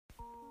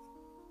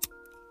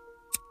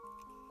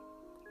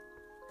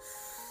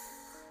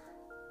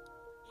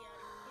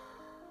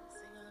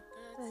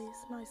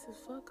It's nice as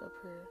fuck up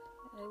here.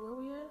 Hey, where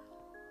we at?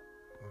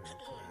 Where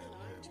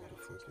the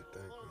fuck you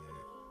think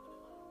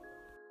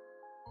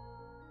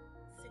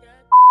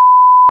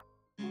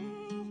we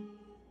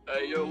at?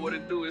 Hey, yo, what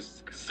it do?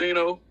 It's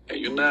Casino, and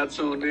you're now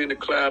tuned in to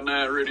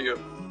CloudNine Radio.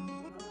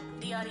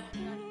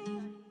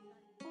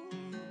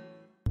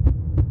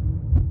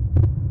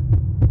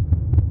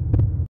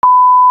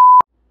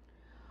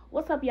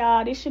 What's up,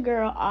 y'all? This your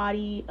girl,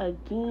 Audie,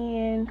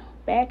 again.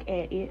 Back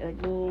at it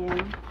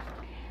again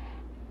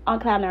on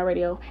CloudNine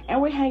Radio.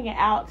 And we're hanging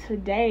out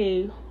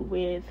today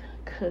with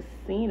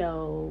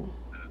Casino.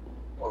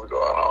 What's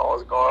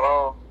going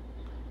on?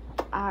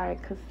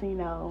 Alright,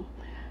 Casino.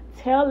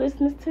 Tell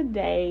listeners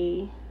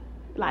today,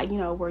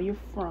 where you're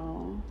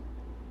from.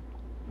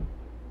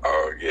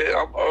 Oh, yeah,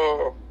 I'm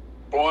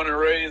born and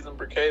raised in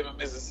Brookhaven,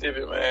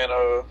 Mississippi, man.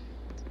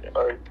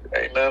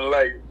 Ain't nothing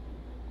like it.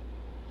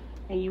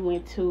 And you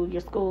went to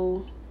your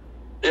school?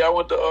 Yeah,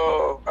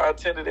 I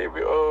attended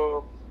every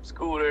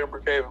school there in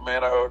Brookhaven,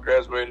 man. I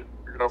graduated,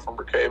 from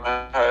Brookhaven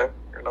High.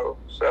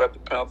 Shout out to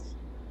Panthers.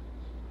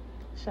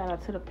 Shout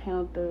out to the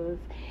Panthers.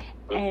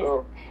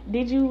 And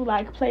did you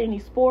play any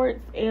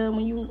sports when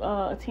you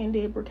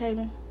attended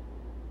Brookhaven?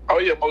 Oh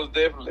yeah, most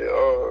definitely.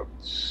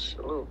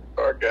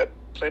 I got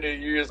plenty of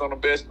years on the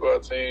basketball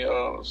team.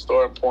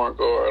 Starting point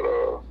guard.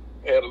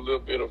 Had a little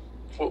bit of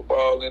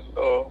football in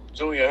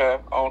junior high. I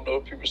don't know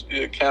if people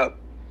still count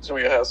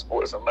junior high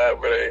sports or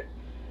not, but they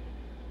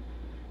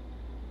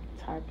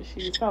type of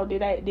shit. So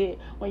did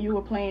when you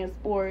were playing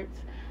sports,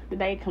 did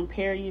they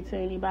compare you to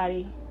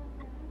anybody?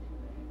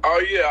 Oh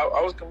yeah,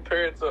 I was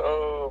compared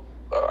to.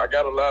 I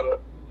got a lot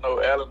of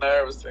Allen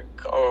Iverson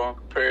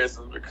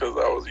comparisons because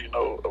I was,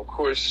 of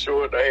course,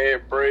 short. I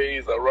had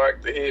braids. I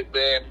rocked the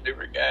headband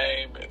every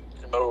game, and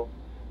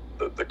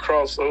the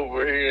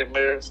crossover here and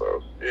there.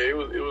 So yeah, it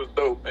was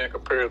dope, man.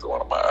 Compared to one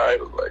of my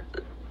idols like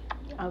that.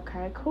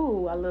 Okay,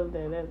 cool. I love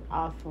that. That's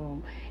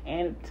awesome.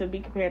 And to be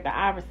compared to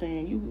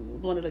Iverson, you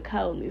one of the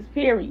coldest.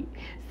 Period.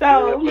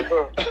 So,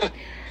 yeah,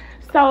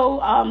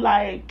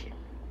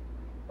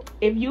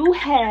 if you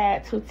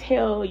had to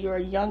tell your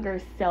younger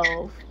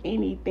self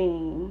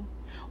anything,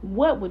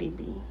 what would it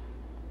be?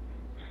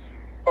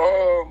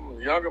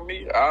 Younger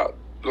me, I'd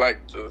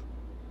like to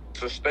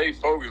stay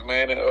focused,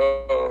 man, and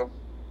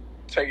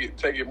take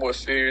it more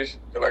serious.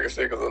 Like I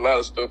said, because a lot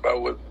of stuff I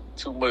wasn't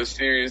too much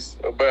serious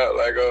about.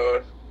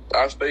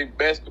 I stayed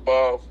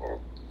basketball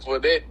for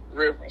that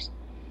reference.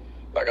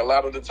 A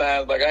lot of the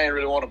times, I ain't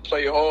really want to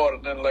play hard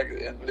and then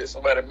and let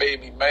somebody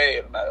made me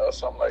mad or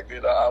something like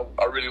that. I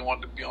really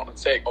wanted to be on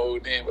attack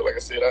mode then, but like I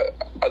said,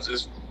 I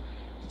just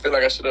feel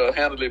like I should have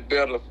handled it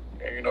better,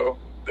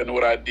 than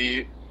what I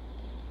did.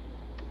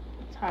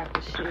 Type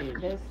of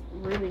shit. That's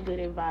really good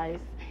advice,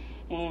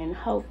 and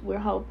we're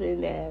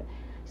hoping that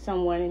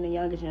someone in the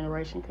younger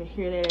generation could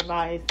hear that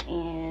advice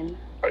and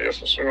yes,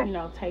 for sure.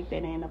 Take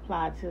that and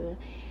apply to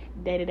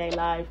day-to-day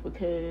life,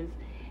 because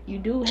you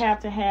do have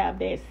to have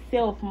that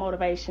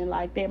self-motivation,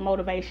 that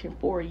motivation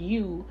for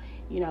you,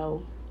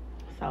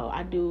 So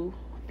I do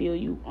feel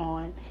you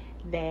on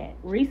that.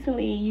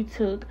 Recently, you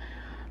took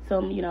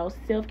some,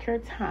 self-care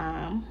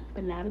time,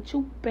 but now that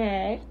you're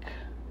back,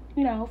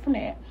 from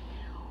that,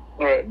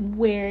 right.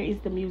 Where is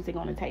the music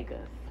going to take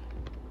us?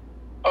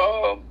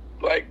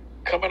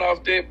 Coming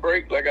off that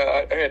break,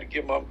 I had to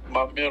get my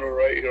mental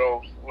right,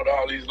 with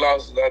all these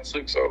losses I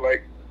took. So,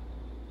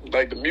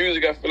 the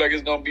music, I feel like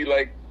it's gonna be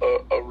a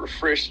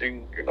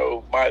refreshing,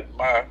 my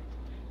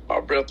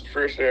breath of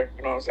fresh air.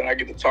 You know what I'm saying? I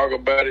get to talk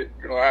about it.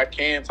 I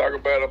can talk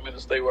about it. I'm in a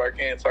state where I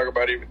can talk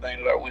about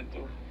everything that I went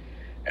through,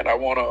 and I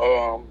want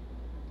to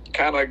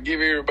kind of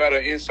give everybody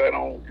an insight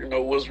on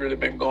what's really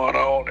been going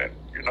on, and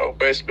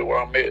basically where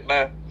I'm at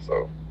now.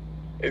 So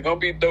it's gonna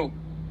be dope.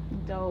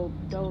 Dope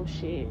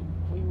shit.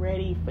 We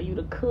ready for you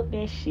to cook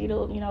that shit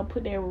up.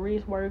 Put that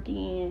wrist work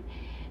in.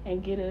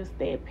 And get us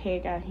that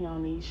pack out here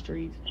on these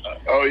streets.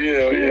 Oh,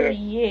 yeah,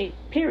 yeah.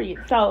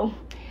 Period. So,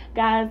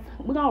 guys,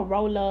 we're going to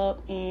roll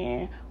up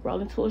and roll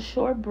into a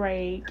short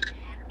break.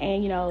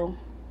 And,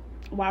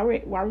 while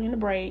we're in the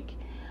break,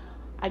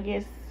 I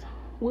guess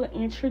we'll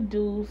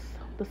introduce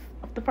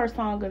the first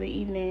song of the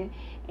evening.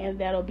 And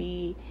that'll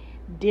be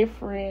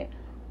Different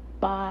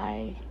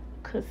by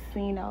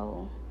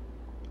Casino.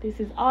 This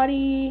is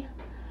Audie.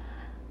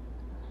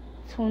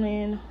 Tune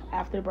in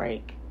after the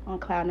break on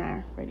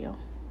CloudNine Radio.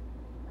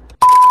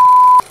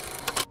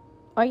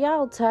 Are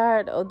y'all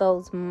tired of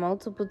those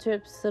multiple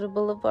trips to the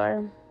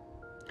boulevard?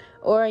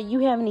 Or you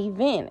have an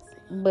event,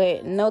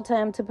 but no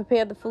time to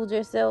prepare the food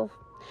yourself?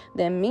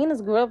 Then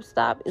Mina's Grub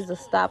Stop is a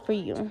stop for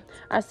you.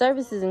 Our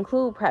services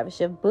include private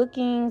chef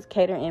bookings,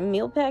 catering and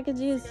meal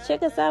packages.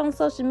 Check us out on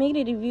social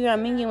media to view our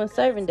menu and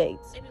serving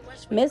dates.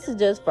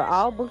 Message us for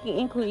all booking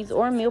inquiries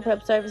or meal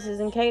prep services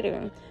and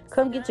catering.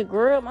 Come get your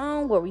grub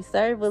on where we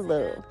serve with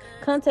love.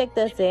 Contact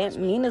us at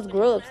Mina's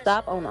Grub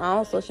Stop on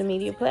all social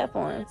media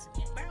platforms.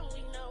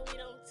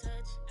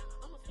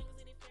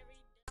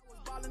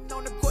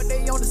 On the court,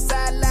 they on the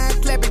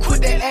sideline clapping,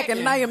 put that back,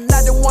 and I am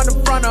not the one to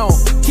front on.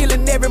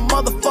 Killing every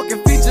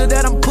motherfucking feature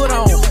that I'm put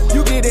on.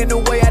 You get in the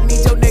way, I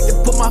need your neck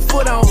to put my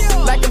foot on.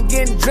 Like I'm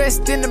getting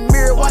dressed in the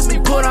mirror, watch me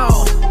put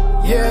on.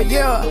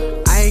 Yeah,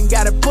 I ain't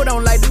gotta put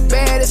on like the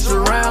baddest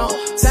around.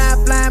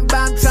 Time flying by,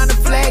 I'm trying to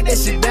flag that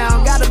shit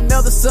down. Got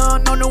another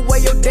son on the way,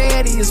 your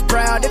daddy is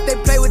proud. If they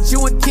play with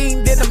you and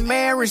King, then I'm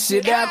marrying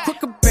shit out. Quit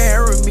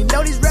comparing me,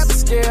 know these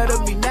rappers scared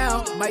of me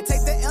now. Might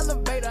take the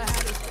elevator.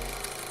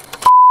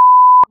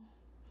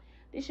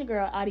 This your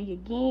girl, Audie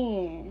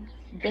again.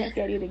 Back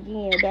at it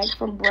again. Back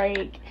from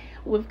break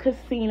with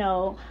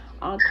Casino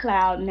on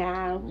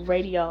CloudNine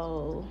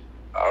Radio.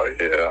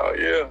 Oh,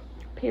 yeah.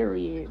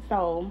 Period.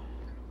 So,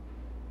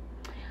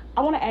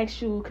 I want to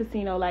ask you,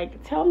 Casino,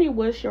 like, tell me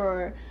what's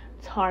your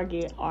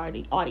target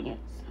audience?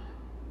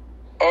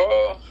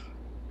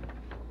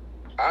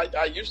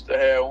 I used to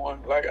have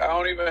one. Like, I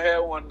don't even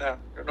have one now.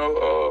 You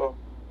know,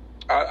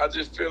 I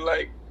just feel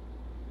like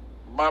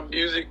my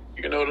music,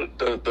 you know,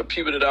 the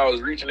people that I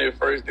was reaching at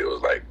first, they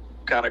was, like,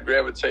 kind of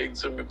gravitating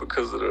to me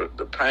because of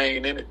the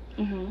pain in it.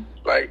 Mm-hmm.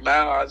 Like,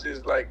 now I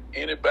just, like,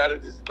 anybody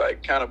that's,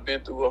 like, kind of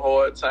been through a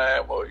hard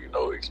time or, you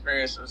know,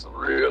 experiencing some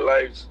real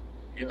life,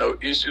 you know,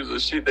 issues or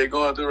shit they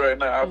going through right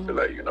now, I feel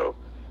like, you know,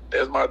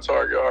 that's my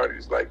target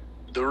audience. Like,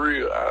 the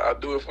real. I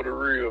do it for the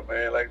real,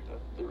 man. Like,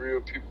 the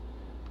real people.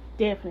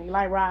 Definitely.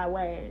 Like, ride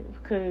wave.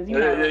 Because, you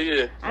know,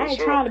 I ain't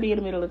trying to be in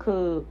the middle of the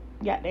club,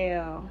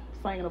 goddamn,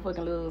 singing a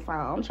fucking little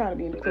song. I'm trying to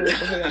be in the club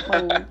for hell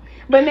food.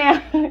 But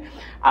now,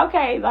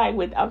 okay,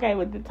 with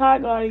the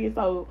target audience,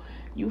 so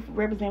you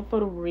represent for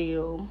the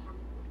real.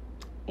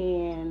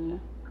 And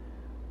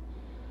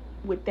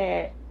with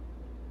that,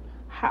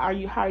 how are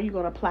you going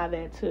to apply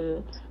that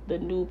to the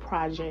new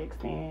projects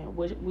and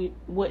what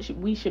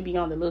we should be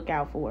on the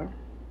lookout for?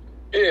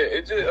 Yeah,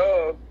 it just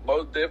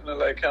most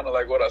definitely like kind of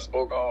like what I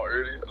spoke on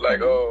earlier,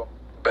 like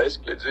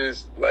basically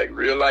just like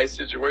real life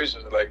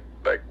situations, like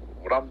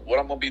what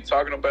I'm gonna be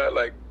talking about,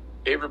 like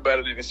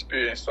everybody that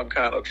experienced some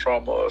kind of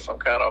trauma or some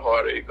kind of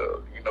heartache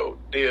or, you know,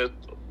 death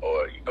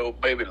or, you know,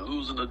 maybe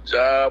losing a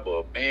job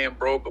or being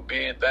broke or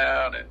being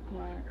down and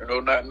you know,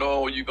 not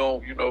knowing where you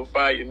gonna, you know,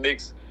 find your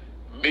next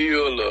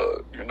meal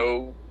or, you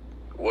know,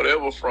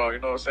 whatever from, you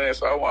know what I'm saying?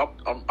 So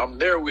I'm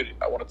there with it.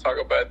 I want to talk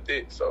about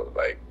that. So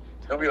like,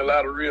 there's gonna be a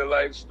lot of real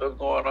life stuff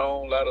going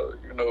on,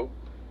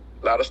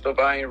 a lot of stuff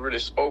I ain't really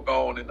spoke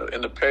on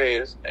in the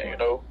past, and you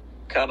know,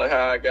 kind of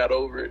how I got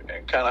over it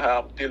and kind of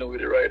how I'm dealing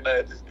with it right now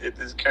at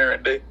this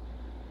current day.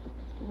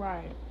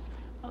 Right.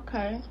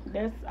 Okay.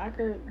 I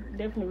could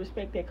definitely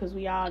respect that because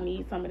we all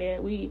need some of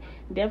that. We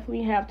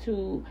definitely have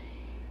to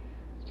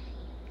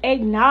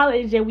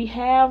acknowledge that we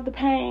have the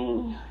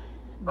pain,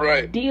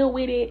 right, deal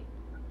with it,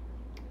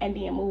 and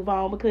then move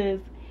on, because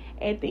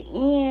at the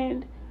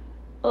end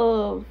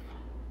of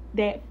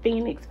that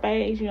Phoenix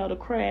phase, you know, the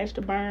crash,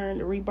 the burn,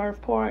 the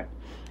rebirth part,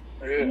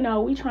 you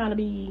know, we trying to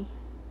be,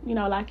 you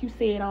know, like you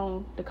said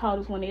on the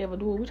coldest one they ever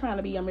do, we trying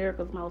to be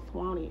America's most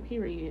wanted,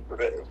 period.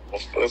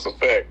 That's a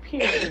fact.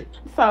 Period.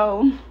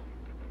 So,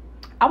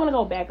 I want to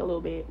go back a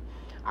little bit.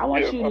 I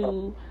want you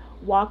to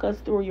walk us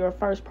through your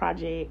first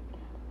project,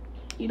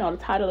 you know, the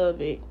title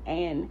of it,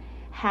 and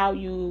how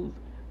you've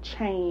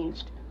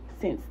changed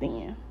since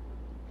then.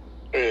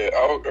 Yeah,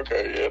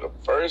 okay, yeah.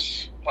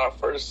 My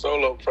first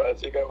solo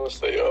project, I would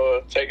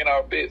say, Taking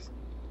Out Bits.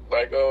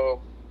 Like,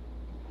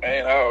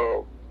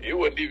 man, it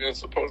wasn't even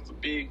supposed to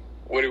be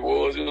what it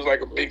was. It was like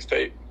a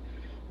mixtape.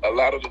 A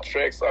lot of the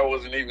tracks I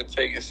wasn't even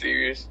taking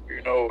serious.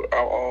 You know,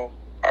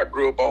 I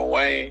grew up on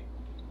Wayne,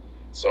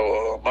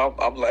 so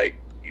I'm like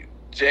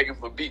jacking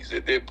for beats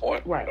at that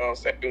point. Right. You know what I'm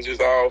saying? It was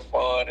just all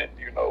fun and,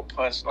 you know,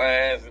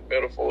 punchlines and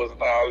metaphors and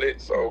all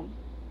that. So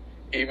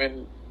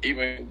even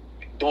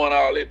doing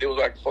all that, it was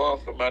like fun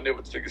for me. I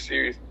never took it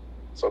serious.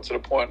 So to the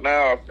point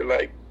now, I feel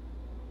like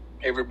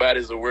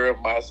everybody's aware of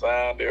my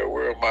sound. They're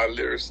aware of my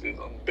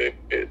lyricism.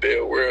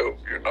 They're aware of,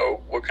 you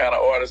know, what kind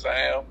of artist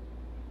I am.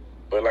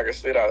 But like I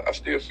said, I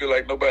still feel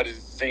like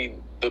nobody's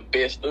seen the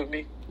best of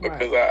me,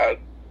 because I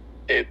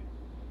at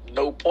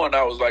no point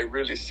I was like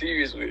really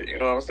serious with it. You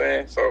know what I'm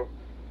saying? So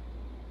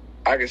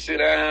I can sit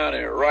down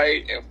and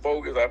write and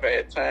focus. I've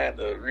had time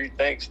to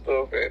rethink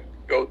stuff and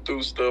go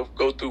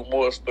through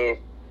more stuff.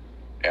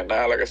 And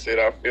now, like I said,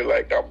 I feel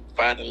like I'm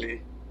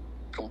finally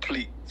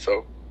complete.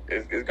 So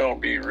it's gonna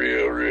be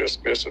real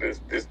special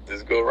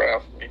this go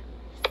around for me.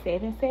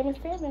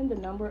 777, the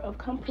number of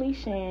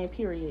completion.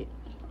 Period.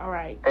 All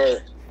right.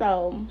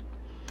 So,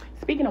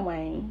 speaking of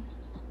Wayne,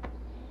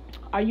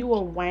 are you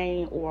a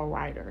Wayne or a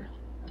writer?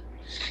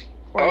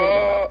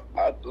 A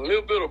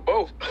little bit of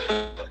both.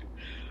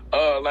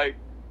 Like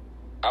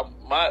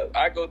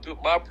I go through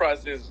my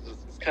process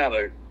is kind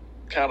of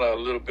a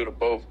little bit of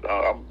both.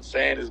 I'm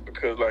saying this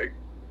because like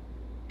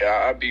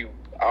I be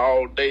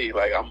all day,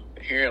 like I'm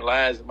hearing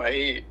lines in my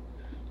head,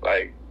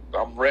 like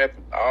I'm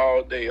rapping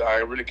all day. I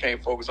really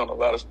can't focus on a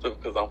lot of stuff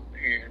because I'm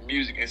hearing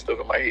music and stuff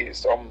in my head.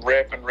 So I'm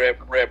rapping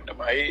in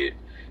my head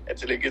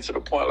until it gets to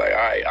the point like, all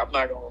right, I'm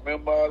not gonna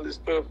remember all this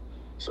stuff.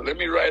 So let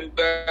me write it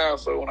down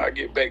so when I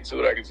get back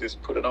to it, I can just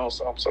put it on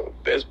something. So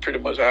that's pretty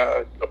much how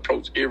I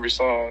approach every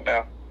song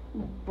now.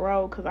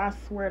 Bro, because I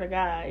swear to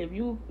God, if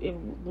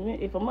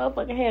a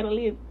motherfucker had a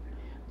little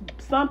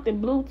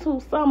something,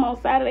 Bluetooth, something on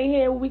the side of their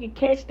head where we could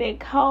catch that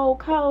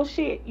cold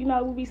shit, you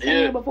know, we be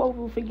saying before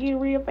we forget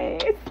real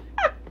fast.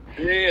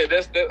 Yeah,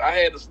 that's that. I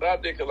had to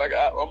stop there because like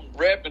I'm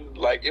rapping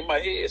like in my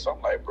head, so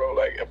I'm like, bro,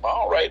 like if I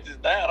don't write this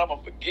down, I'm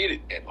gonna forget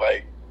it. And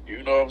like,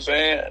 you know what I'm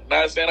saying?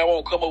 Not saying I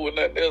won't come up with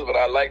nothing else, but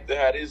I like to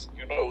have this,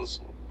 you know,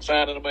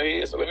 sounding in my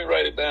head. So let me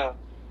write it down.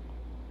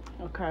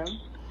 Okay.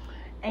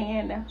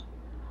 And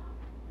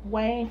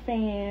Wayne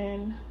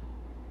fan,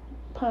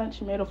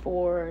 Punch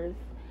Metaphors.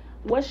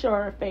 What's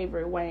your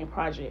favorite Wayne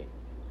project?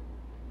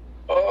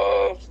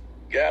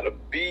 Gotta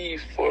be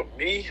for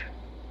me.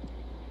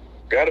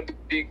 Gotta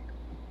be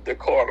the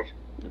Carter.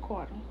 The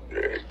Carter.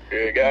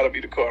 Yeah, gotta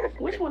be the Carter.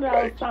 For which me. one of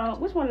those songs?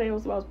 Which one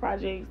of those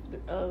projects?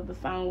 The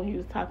song when he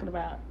was talking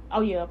about.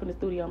 Oh yeah, up in the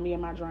studio, me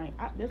and my drink.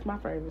 That's my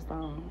favorite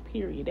song.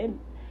 Period.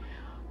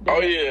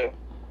 Oh yeah.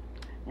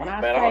 When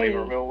I don't even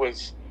remember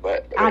which.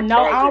 I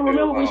don't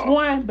remember which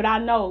one, but I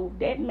know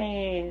that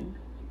man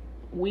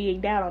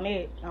wigged out on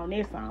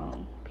that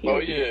song.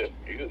 Period.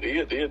 Oh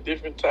yeah, he a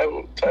different type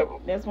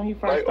of. That's when he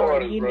first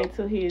started getting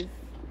into his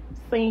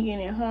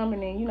singing and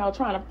humming and, you know,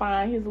 trying to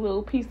find his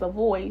little piece of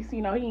voice.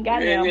 You know, he ain't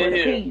got nothing but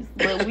a piece,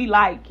 but we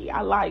like it.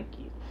 I like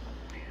it.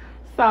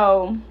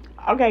 So,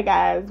 okay,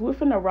 guys, we're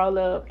finna roll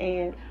up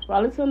and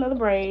roll into another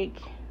break.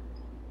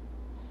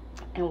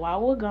 And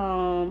while we're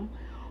gone,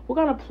 we're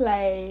gonna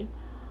play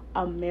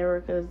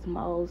America's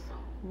Most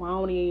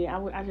Wanted.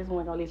 I just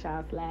want to let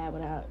y'all slide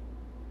without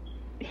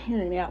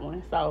hearing that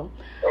one. So,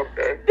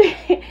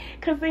 okay.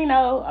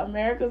 Casino,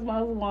 America's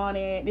Most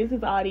Wanted. This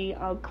is Audie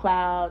on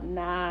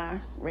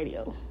CloudNine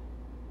Radio.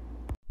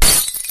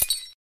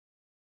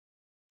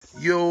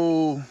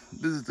 Yo,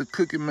 this is the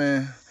Cookie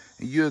Man,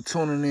 and you're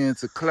tuning in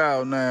to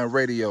CloudNine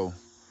Radio,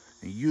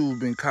 and you've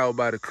been caught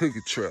by the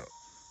Cookie Trap.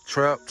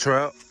 Trap.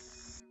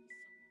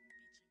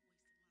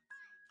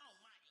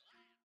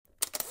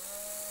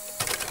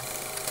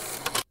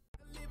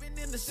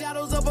 The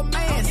shadows of a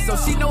man, so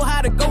she know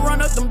how to go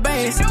run up them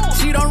bands.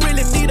 She don't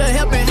really need a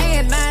helping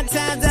hand. 9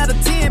 times out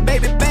of 10,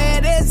 baby,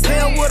 bad as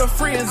hell with her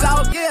friends.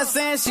 Out there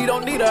saying she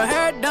don't need her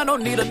hair done,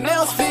 don't need her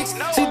nails fixed.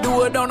 She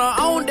do it on her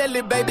own,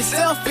 daily, baby,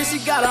 selfish. She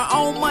got her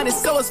own money,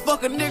 so it's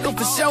fuck a nigga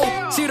for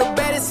sure. She the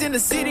baddest in the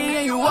city,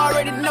 and you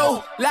already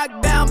know.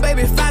 Lockdown,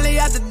 baby, finally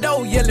out the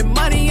door. Yelling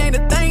money ain't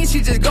a thing,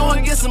 she just go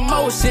and get some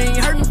more. She ain't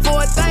hurting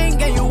for a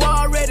thing, and you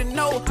already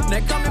know. Now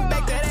coming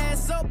back that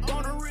ass up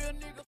on a real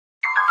nigga.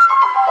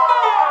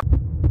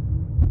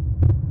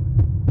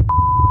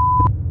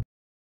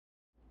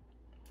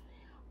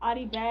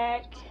 Audie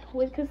back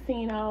with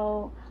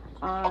Casino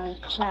on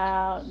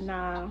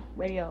CloudNine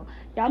Radio.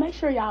 Y'all make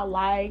sure y'all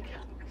like,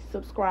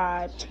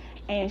 subscribe,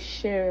 and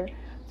share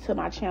to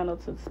my channel,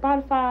 to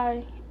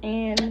Spotify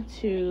and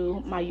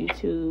to my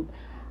YouTube.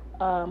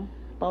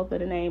 Both of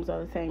the names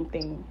are the same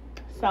thing.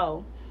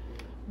 So,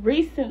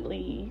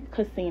 recently,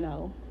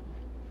 Casino,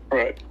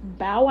 Right.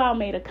 Bow Wow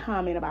made a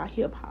comment about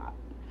hip-hop,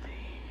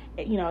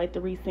 you know, at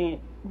the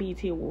recent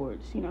BET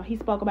Awards. You know, he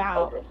spoke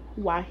about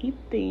why he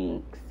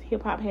thinks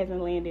hip-hop hasn't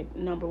landed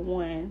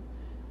 #1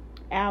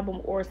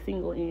 album or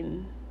single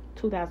in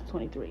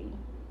 2023.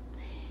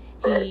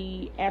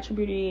 He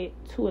attributed it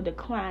to a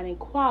decline in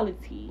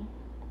quality.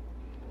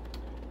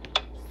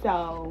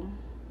 So,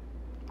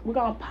 we're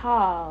going to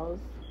pause,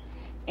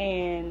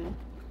 and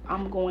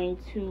I'm going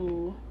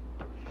to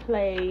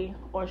play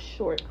a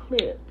short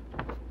clip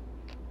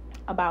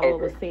about what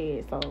was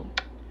said. So,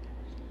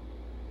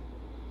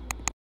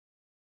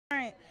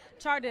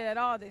 charted at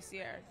all this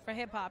year for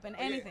hip-hop and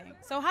anything.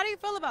 So how do you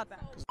feel about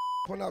that?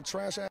 Putting out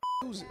trash ass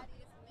music.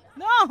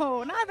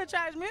 No, not the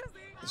trash music.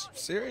 It's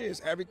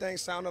serious. Everything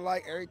sounded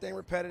like, everything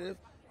repetitive,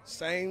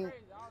 same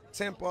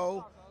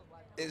tempo.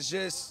 It's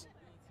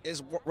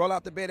roll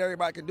out the bed,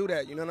 everybody can do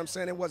that. You know what I'm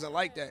saying? It wasn't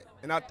like that.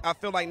 And I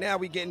feel like now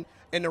we getting,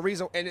 and the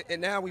reason,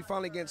 and now we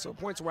finally getting to a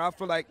point where I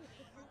feel like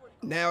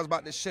now it's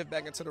about to shift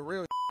back into the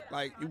real.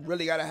 Like, you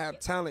really got to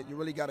have talent. You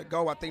really got to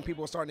go. I think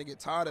people are starting to get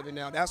tired of it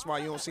now. That's why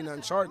you don't see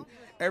nothing charting.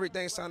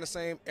 Everything sound the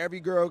same. Every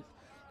girl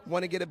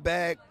want to get a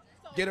bag,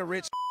 get a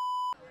rich,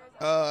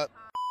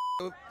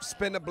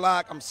 spin the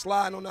block. I'm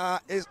sliding on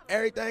the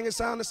everything is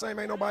sound the same.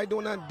 Ain't nobody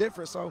doing nothing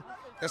different. So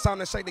it's time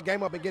to shake the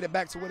game up and get it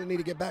back to what it need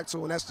to get back to.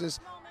 And that's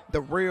just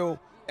the real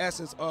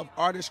essence of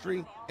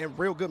artistry and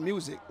real good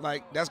music.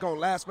 Like, that's going to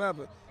last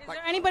forever. Like,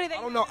 Is there anybody that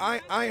I don't know.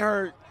 I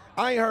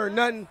ain't heard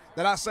nothing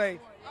that I say,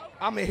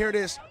 I'm going to hear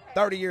this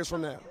 30 years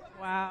from now.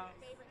 Wow.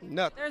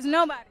 Nothing. There's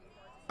nobody.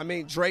 I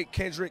mean, Drake,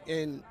 Kendrick,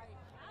 and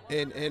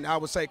I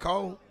would say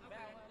Cole.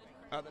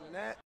 Other than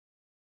that.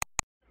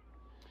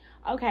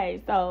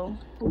 okay, so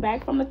we're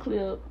back from the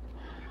clip.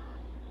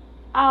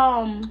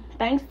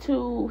 Thanks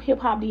to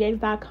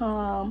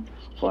hiphopdx.com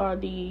for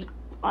the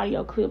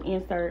audio clip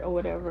insert or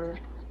whatever.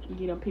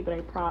 You know, people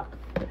they props.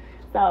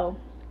 So,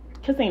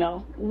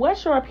 Casino,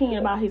 what's your opinion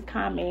about his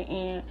comment,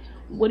 and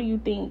what do you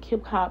think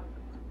hip hop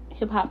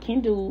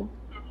can do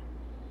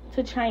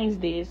to change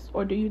this,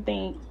 or do you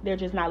think they're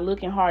just not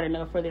looking hard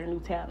enough for their new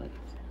talents?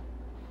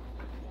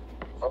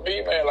 For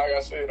me, man, like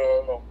I said,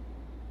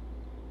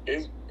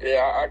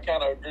 I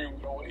kind of agree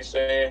with what he's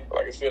saying.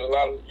 Like I said, a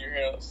lot of you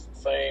hear the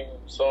same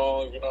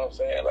songs. You know what I'm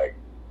saying? Like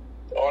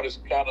the artists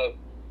kind of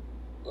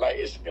like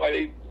it's like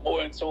they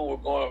more in tune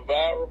with going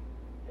viral.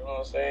 You know what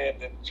I'm saying?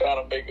 Than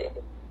trying to make a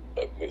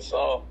good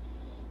song.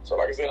 So,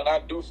 like I said, and I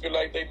do feel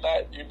like they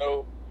not,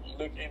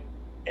 looking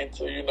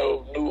into,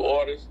 new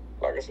artists.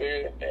 Like I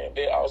said, and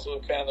that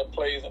also kind of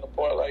plays in the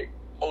part. Like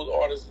most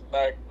artists is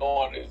not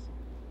going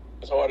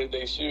as hard as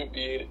they should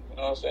be at it. You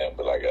know what I'm saying?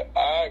 But like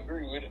I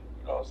agree with it.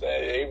 You know what I'm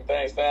saying?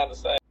 Everything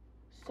sounds the same.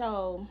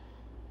 So,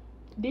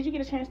 did you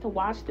get a chance to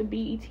watch the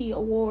BET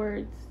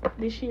Awards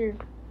this year?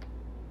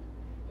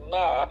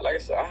 Nah, like I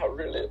said,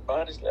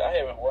 honestly, I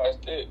haven't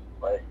watched it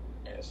like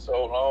in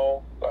so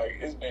long. Like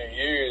it's been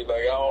years.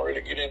 Like I don't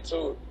really get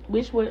into it.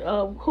 Which was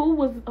who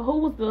was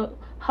the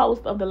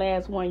host of the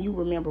last one you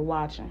remember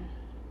watching?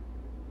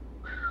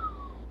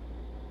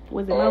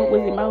 Was it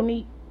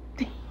Monique?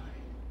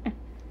 Yeah,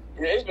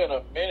 it's been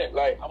a minute.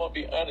 Like I'm gonna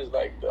be honest.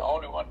 Like the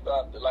only one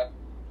that like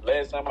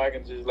last time I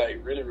can just like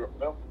really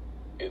remember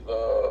is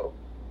I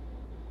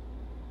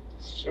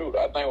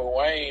think when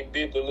Wayne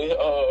did the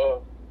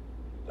little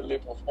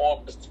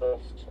performance for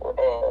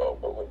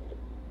what was it?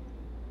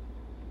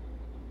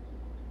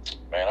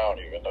 Man, I don't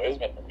even know. It's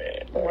been a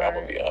minute. Like, I'm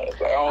gonna be honest.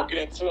 Like I don't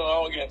get into it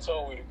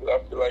with it because I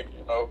feel like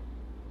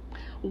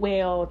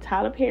Well,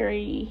 Tyler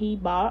Perry he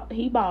bought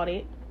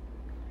it,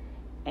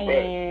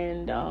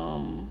 and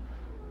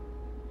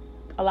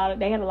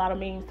they had a lot of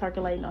memes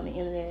circulating on the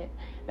internet.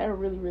 They were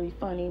really, really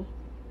funny.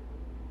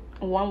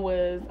 One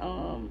was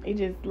it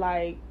just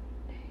like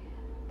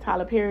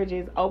Tyler Perry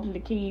just opened the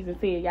keys and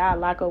said, "Y'all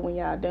lock up when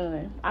y'all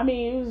done." I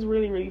mean, it was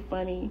really, really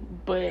funny,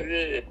 but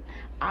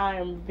I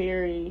am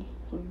very,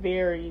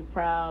 very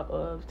proud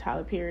of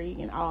Tyler Perry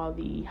and all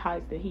the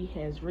heights that he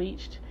has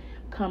reached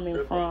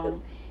coming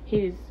from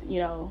his,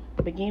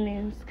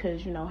 beginnings,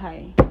 because,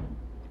 hey,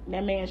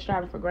 that man's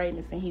striving for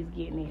greatness and he's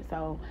getting it.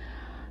 So,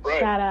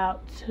 shout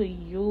out to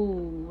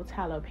you,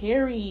 Tyler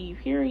Perry,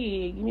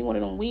 period. Give me one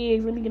of them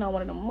wigs. Let me get on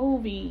one of them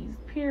movies,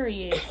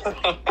 period.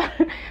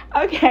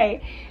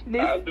 Okay.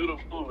 I do the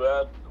movie,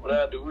 but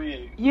I do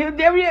wigs. We're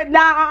going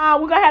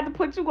to have to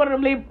put you one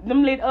of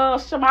them little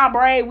Shema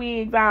braid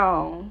wigs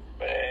on.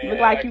 Man, look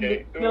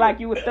like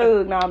you a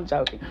thug. No, I'm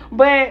joking.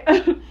 But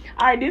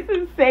all right, this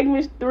is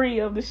segment 3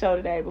 of the show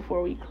today.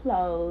 Before we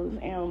close,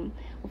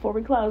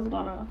 we're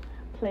gonna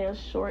play a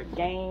short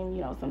game.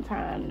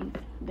 Sometimes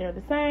they're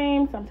the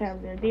same,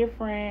 sometimes they're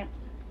different.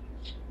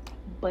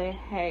 But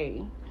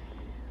hey,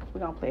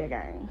 we're gonna play a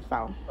game.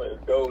 So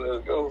let's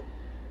go.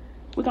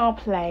 We're gonna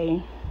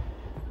play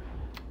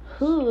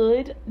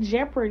Hood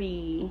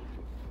Jeopardy.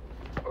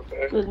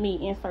 Okay. Look,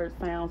 me insert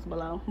sounds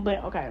below.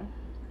 But okay.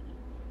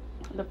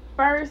 The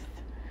first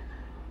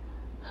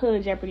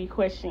Hood Jeopardy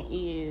question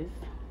is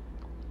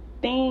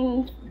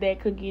things that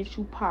could get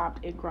you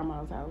popped at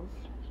grandma's house.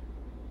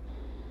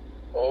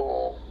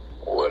 Oh,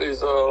 what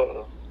is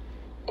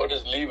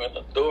leaving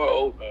the door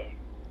open?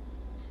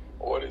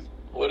 What is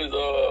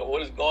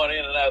going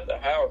in and out the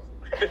house?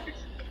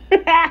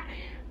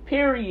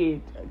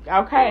 Period.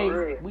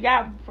 Okay, we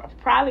got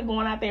probably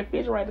going out there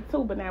refrigerator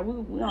too, but now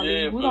we're gonna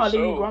leave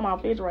grandma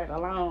refrigerator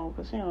alone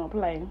because she don't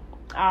play.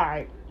 All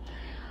right.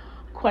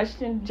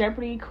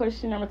 Jeopardy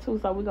question number 2.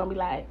 So we're gonna be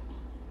like,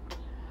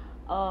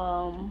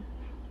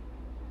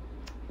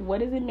 what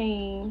does it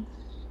mean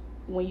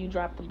when you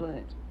drop the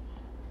blunt?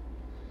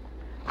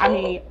 I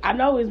mean, I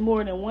know it's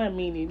more than one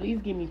meaning. At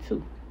least give me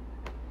 2.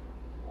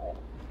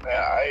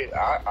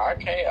 I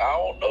can't. I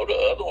don't know the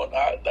other one.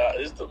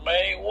 It's the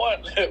main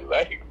one.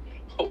 Like,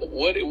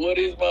 what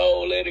is my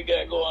old lady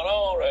got going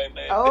on right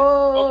now?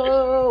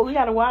 Oh, we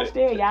gotta watch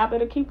that. Y'all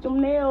better keep them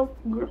nails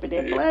gripping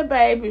that blunt,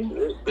 baby.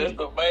 That's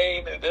the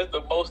main. That's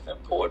the most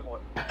important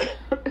one.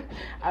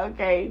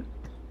 Okay,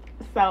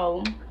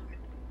 so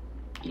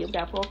you've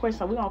got 4 questions.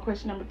 So we're on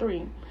question number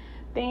 3.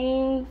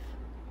 Things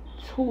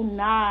to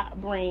not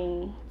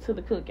bring to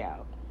the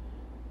cookout.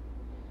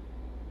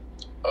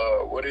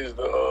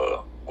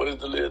 What's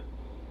the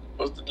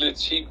little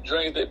cheap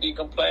drink that be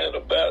complaining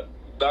about?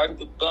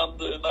 Dr.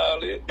 Thunder and all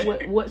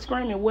that. What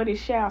screaming? What is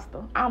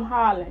Shasta? I'm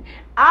hollering.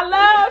 I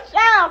love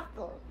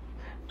Shasta.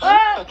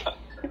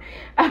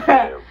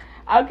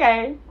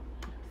 Okay.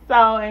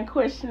 So in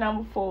question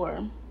number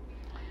 4,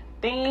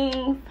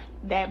 things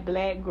that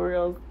black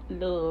girls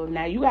love.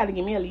 Now you got to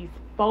give me at least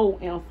 4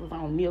 answers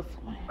on this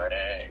one.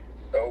 Man,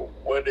 so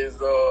what is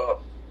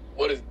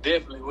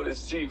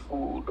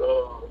seafood?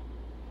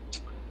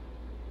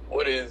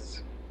 What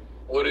is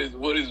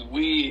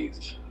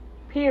wigs?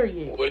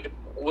 Period.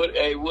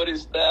 What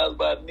is Styles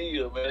by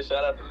Nia, man?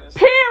 Shout out to this.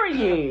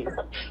 Period.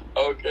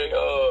 Okay,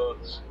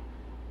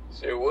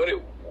 shit, what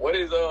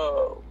is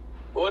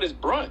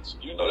brunch?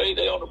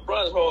 They on the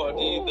brunch hard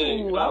these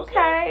days.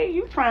 Okay,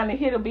 you trying to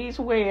hit a bitch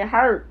where it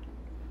hurt.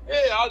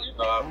 Yeah,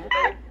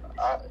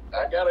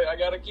 I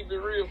gotta keep it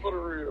real for the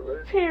real,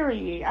 man.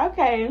 Period.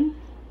 Okay.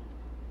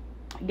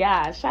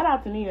 Guys, shout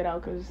out to Nia though,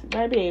 cause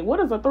baby,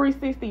 what is a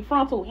 360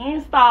 frontal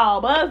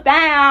install? Buzz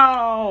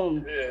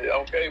down. Yeah,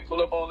 okay,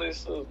 pull up on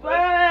this,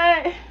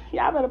 but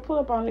y'all better pull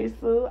up on this,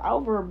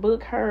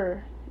 overbook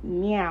her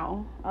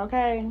now,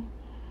 okay?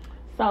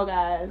 So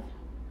guys,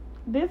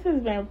 this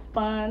has been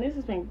fun. This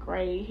has been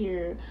great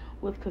here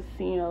with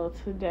Casino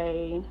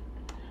today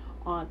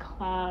on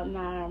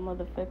CloudNine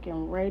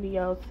motherfucking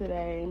Radio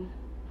today.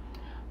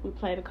 We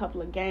played a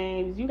couple of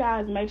games. You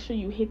guys make sure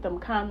you hit them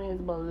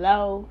comments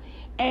below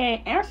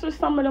and answer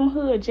some of them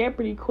hood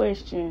Jeopardy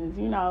questions.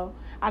 You know,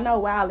 I know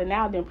Wild and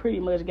Out done pretty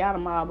much got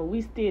them all, but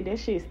that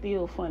shit's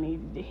still funny.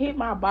 Hit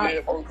my box,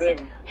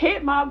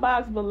 hit my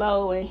box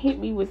below and hit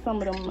me with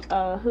some of them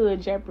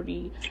hood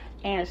Jeopardy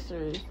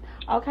answers.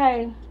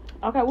 Okay,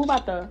 we're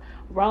about to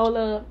roll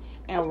up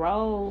and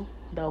roll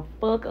the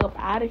fuck up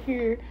out of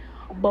here.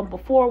 But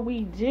before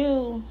we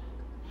do,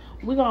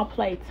 we're going to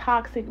play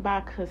Toxic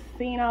by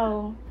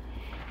Casino.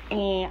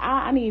 And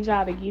I need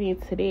y'all to get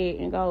into that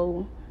and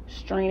go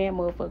string that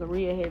motherfucker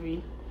real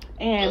heavy.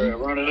 And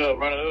run it up.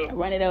 Run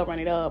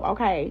it up.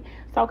 Okay.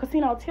 So,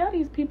 Casino, tell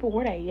these people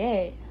where they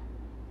at.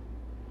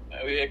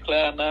 Man, we at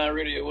CloudNine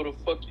Radio. What the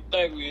fuck you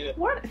think we at?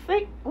 What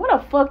the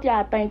fuck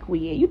y'all think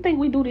we at? You think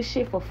we do this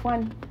shit for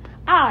fun?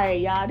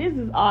 Alright, y'all. This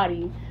is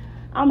Audie.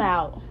 I'm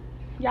out.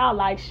 Y'all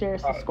like, share,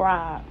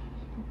 subscribe.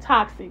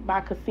 Toxic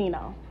by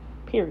Casino.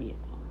 Period.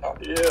 Oh,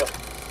 yeah.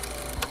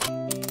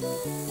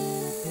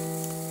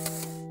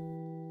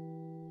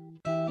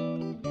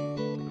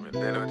 I've been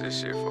dealing with this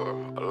shit for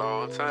a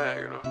long time,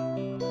 you know.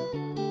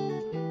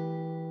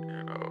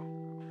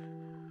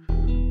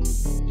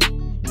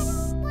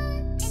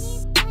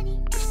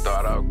 It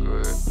start out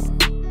good,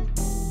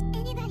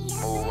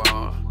 move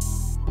on,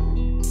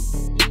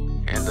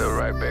 end up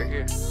right back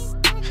here.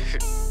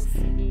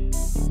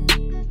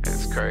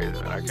 It's crazy,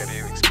 man. I can't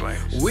even explain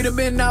it. We done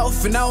been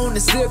off and on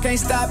and still can't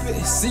stop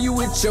it. See you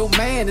with your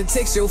man and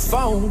text your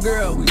phone,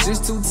 girl. We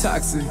just too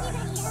toxic.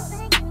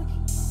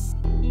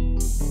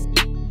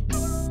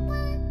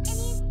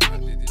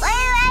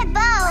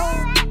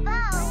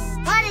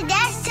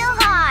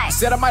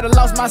 Said I might have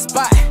lost my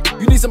spot.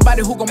 You need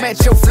somebody who gon'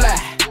 match your fly.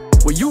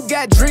 Well, you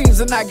got dreams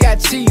and I got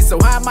cheese, so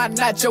how am I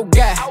not your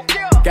guy?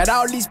 Got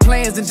all these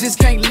plans and just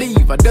can't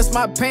leave. I dust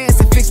my pants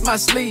and fix my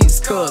sleeves,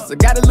 cause I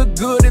gotta look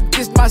good and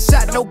fix my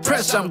shot. No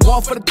pressure, I'm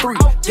going for the 3.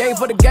 Gave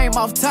her the game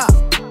off top.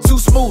 Too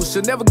smooth,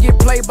 she'll never get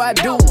played by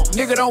dude.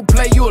 Nigga don't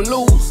play, you'll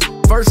lose.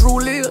 First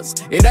rule is,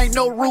 it ain't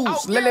no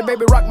rules. Let that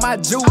baby rock my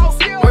jewels.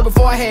 Way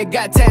before I had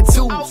got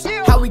tattoos.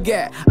 How we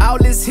got all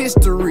this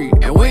history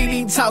and we ain't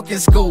even talking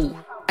school.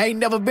 Ain't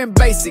never been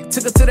basic,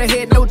 took her to the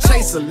head, no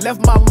chaser.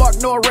 Left my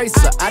mark, no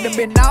eraser. I done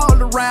been all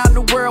around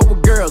the world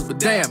with girls, but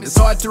damn, it's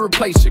hard to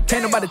replace you.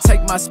 Can't nobody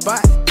take my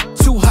spot.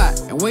 Too hot,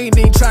 and we ain't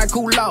even trying to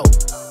cool off.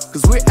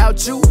 Cause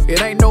without you,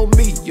 it ain't no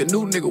me. Your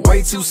new nigga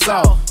way too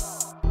soft.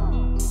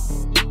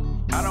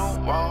 I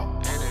don't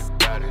want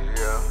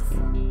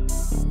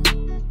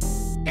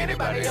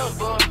anybody else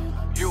but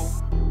you.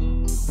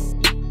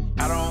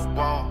 I don't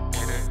want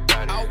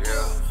anybody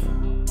else.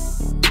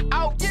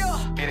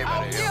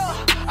 Anybody else.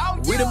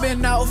 We done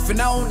been off and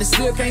on and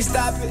still can't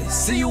stop it.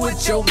 See you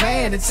with your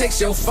man and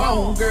text your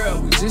phone, girl.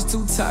 We just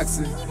too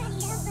toxic.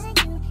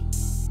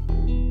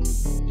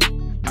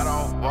 I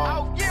don't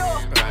want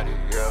anybody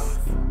else.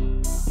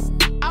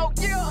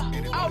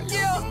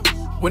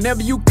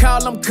 Whenever you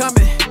call, I'm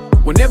coming.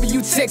 Whenever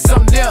you text,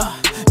 I'm there.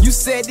 You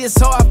said it's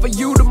hard for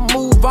you to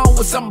move on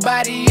with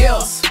somebody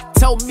else.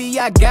 Told me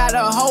I got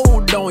a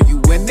hold on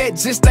you, and that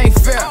just ain't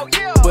fair.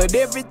 But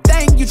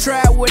everything you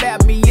tried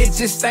without me, it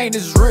just ain't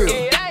as real.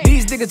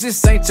 These niggas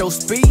just ain't your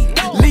speed.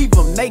 Leave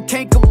them, they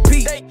can't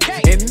compete.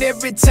 And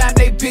every time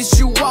they piss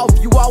you off,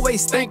 you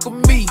always think of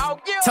me.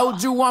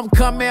 Told you I'm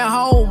coming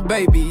home,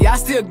 baby, I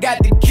still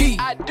got the key.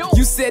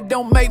 You said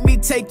don't make me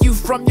take you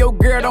from your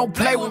girl, don't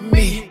play with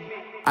me.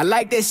 I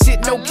like that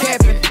shit, no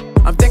capping.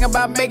 I'm thinking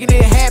about making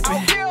it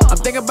happen. I'm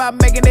thinking about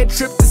making that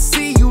trip to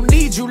see you.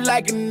 Need you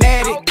like an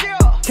addict.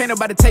 Can't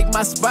nobody take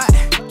my spot.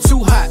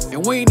 Too hot,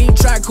 and we ain't even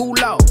try to cool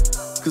off.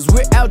 Cause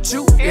without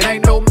you, it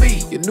ain't no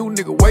me. Your new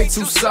nigga way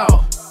too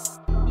soft.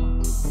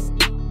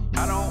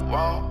 I don't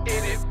want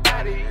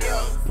anybody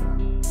else.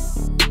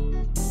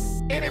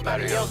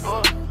 Anybody else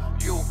but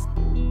you.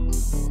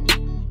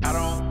 I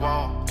don't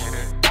want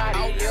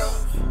anybody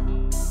else.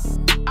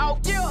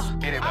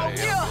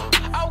 Anybody else.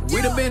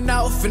 We done been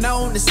off and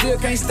on and still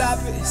can't stop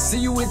it. See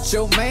you with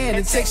your man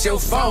and text your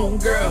phone,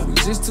 girl. We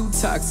just too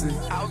toxic.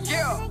 I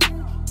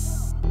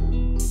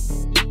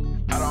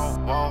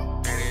don't want